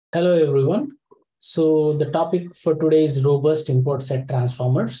Hello, everyone. So the topic for today is robust import set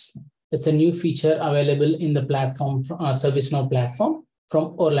transformers. It's a new feature available in the platform, ServiceNow platform from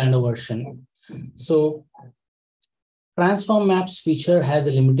Orlando version. So transform maps feature has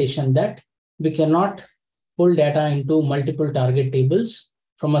a limitation that we cannot pull data into multiple target tables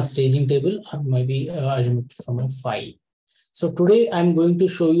from a staging table or maybe from a file. So today I'm going to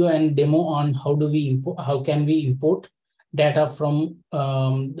show you a demo on how can we import data from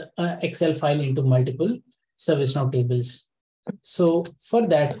the Excel file into multiple ServiceNow tables. So for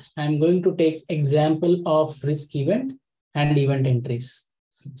that, I'm going to take example of risk event and event entries.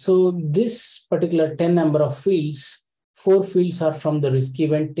 So this particular 10 number of fields, 4 fields are from the risk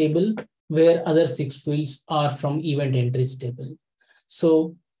event table, where other 6 fields are from event entries table.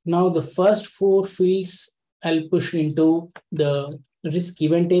 So now the first 4 fields I'll push into the risk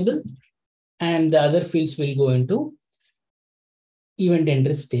event table, and the other fields will go into event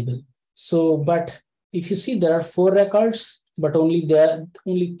entries table. So, but if you see, there are 4 records, but only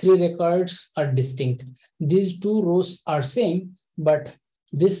 3 records are distinct. These 2 rows are same, but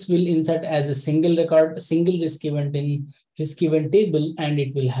this will insert as a single record, a single risk event in risk event table, and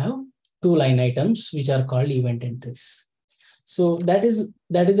it will have 2 line items which are called event entries. So that is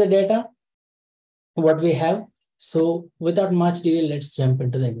the data what we have. So without much delay, let's jump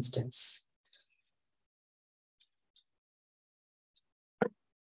into the instance.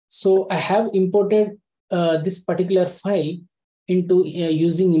 So I have imported this particular file into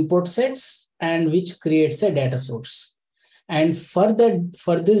using import sets, and which creates a data source. And for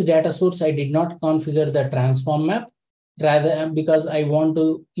this data source, I did not configure the transform map, rather because I want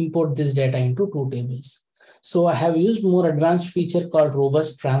to import this data into 2 tables. So I have used more advanced feature called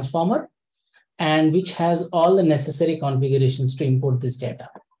robust transformer, and which has all the necessary configurations to import this data.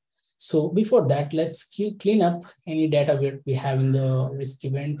 So before that, let's clean up any data we have in the risk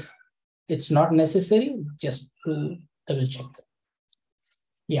event. It's not necessary, just to double check.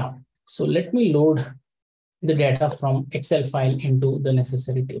 Yeah, so let me load the data from Excel file into the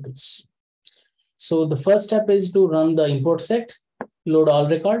necessary tables. So the first step is to run the import set, load all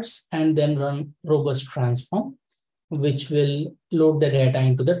records, and then run robust transform, which will load the data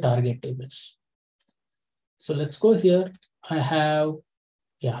into the target tables. So let's go here. I have,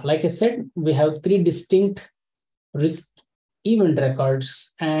 like I said, we have 3 distinct risk event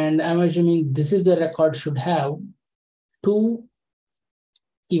records, and I'm assuming this is the record should have 2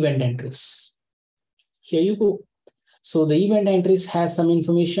 event entries. Here you go. So the event entries has some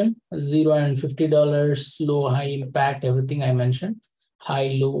information, $0 and $50, low, high impact, everything I mentioned,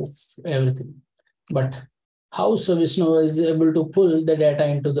 high, low, everything. But how ServiceNow is able to pull the data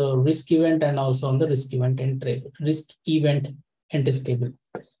into the risk event and also on the risk event entries table.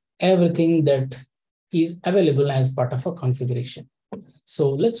 Everything that is available as part of a configuration. So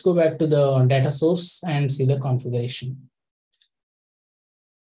let's go back to the data source and see the configuration.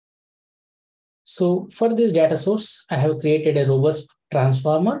 So for this data source, I have created a robust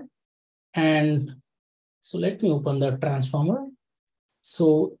transformer. And so let me open the transformer.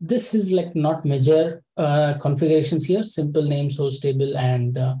 So this is like not major configurations here, simple name, source table,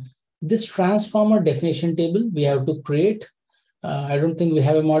 and this transformer definition table we have to create. I don't think we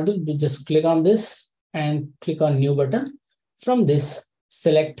have a model. We just click on this and click on new button. From this,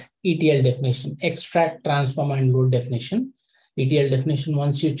 select ETL definition, extract, transform, and load definition. ETL definition,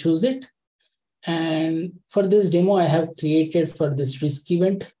 once you choose it. And for this demo, I have created for this risk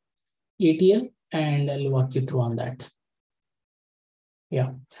event ETL, and I'll walk you through on that.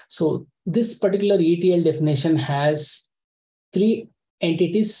 Yeah, so this particular ETL definition has 3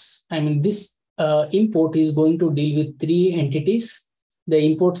 entities. I mean, this import is going to deal with 3 entities. The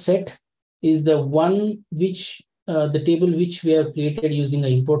import set is the one which the table which we have created using the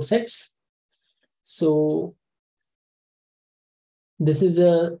import sets. So this is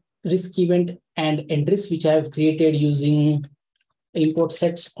a risk event and entries which I have created using import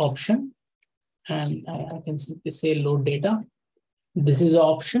sets option. And I can simply say load data. This is the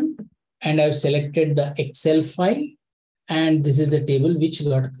option, and I've selected the Excel file, and this is the table which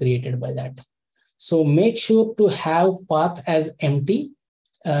got created by that. So make sure to have path as empty.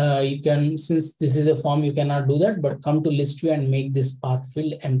 You can, since this is a form, you cannot do that, but come to list view and make this path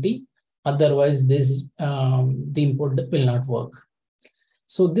field empty. Otherwise, this the import will not work.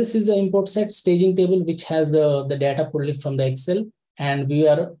 So this is the import set staging table, which has the data pulled from the Excel, and we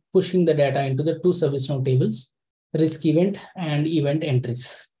are pushing the data into the 2 ServiceNow tables, risk event and event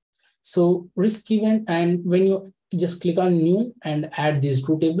entries. So risk event, and when you just click on new and add these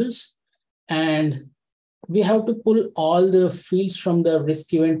 2 tables, and we have to pull all the fields from the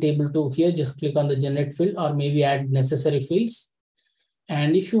risk event table to here, just click on the generate field or maybe add necessary fields.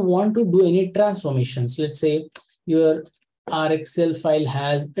 And if you want to do any transformations, let's say your RXL file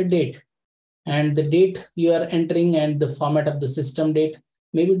has a date, and the date you are entering and the format of the system date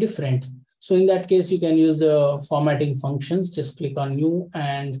may be different. So in that case, you can use the formatting functions. Just click on new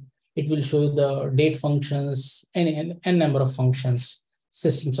and it will show you the date functions and n number of functions.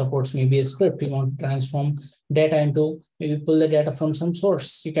 System supports maybe a script. You want to transform data into, maybe pull the data from some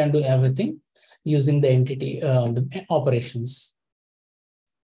source. You can do everything using the entity, the operations.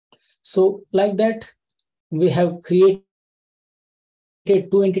 So like that, we have created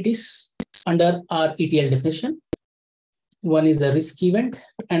two entities under our ETL definition. One is the risk event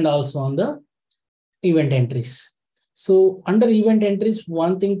and also on the event entries. So under event entries,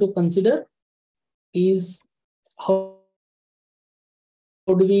 one thing to consider is how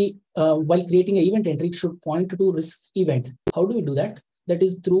do we, while creating an event entry, it should point to risk event. How do we do that? That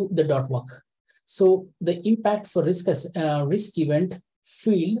is through the dot work. So the impact for risk event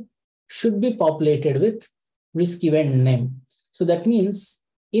field should be populated with risk event name. So that means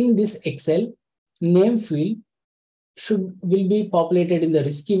in this Excel, name field will be populated in the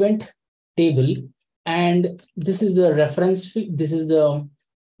risk event table, and this is the reference field. This is the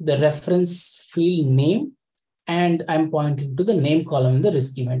reference field name, and I'm pointing to the name column in the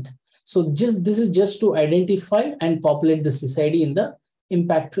risk event. So this is just to identify and populate the sysid in the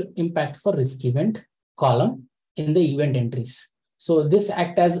impact for risk event column in the event entries. So this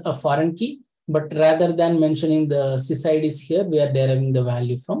act as a foreign key, but rather than mentioning the sysids here, we are deriving the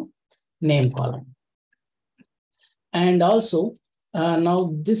value from name column. And also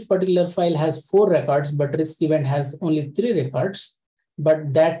now this particular file has 4 records, but risk event has only 3 records.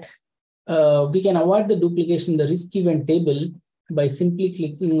 But that we can avoid the duplication in the risk event table by simply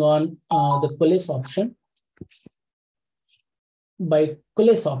clicking on the coalesce option. By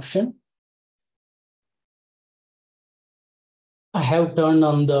coalesce option, I have turned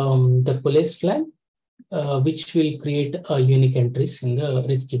on the coalesce flag, which will create a unique entries in the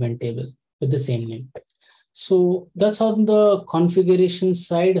risk event table with the same name. So that's on the configuration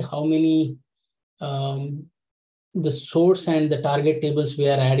side, how many the source and the target tables we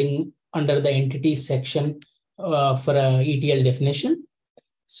are adding under the entity section for a ETL definition.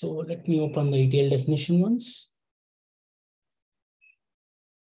 So let me open the ETL definition once.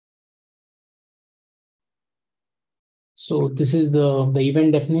 So this is the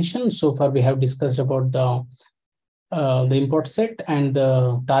event definition. So far we have discussed about the import set and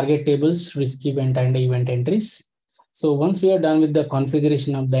the target tables, risk event and the event entries. So once we are done with the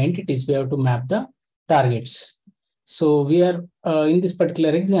configuration of the entities, we have to map the targets. So we are in this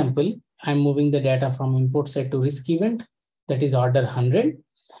particular example, I'm moving the data from import set to risk event, that is order 100,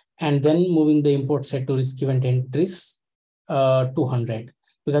 and then moving the import set to risk event entries 200,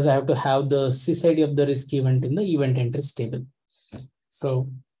 because I have to have the sysid of the risk event in the event entries table. So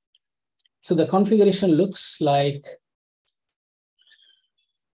the configuration looks like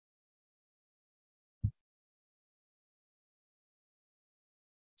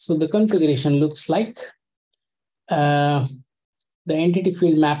the entity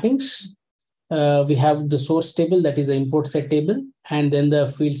field mappings. We have the source table, that is the import set table, and then the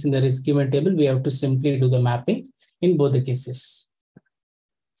fields in the risk event table. We have to simply do the mapping in both the cases.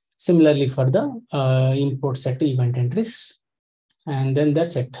 Similarly for the import set to event entries. And then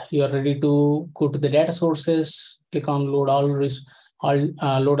that's it. You are ready to go to the data sources, click on load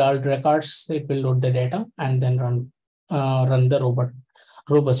load all records. It will load the data and then run the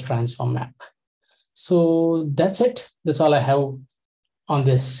robust transform map. So that's it. That's all I have on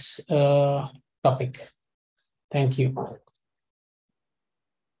this topic. Thank you.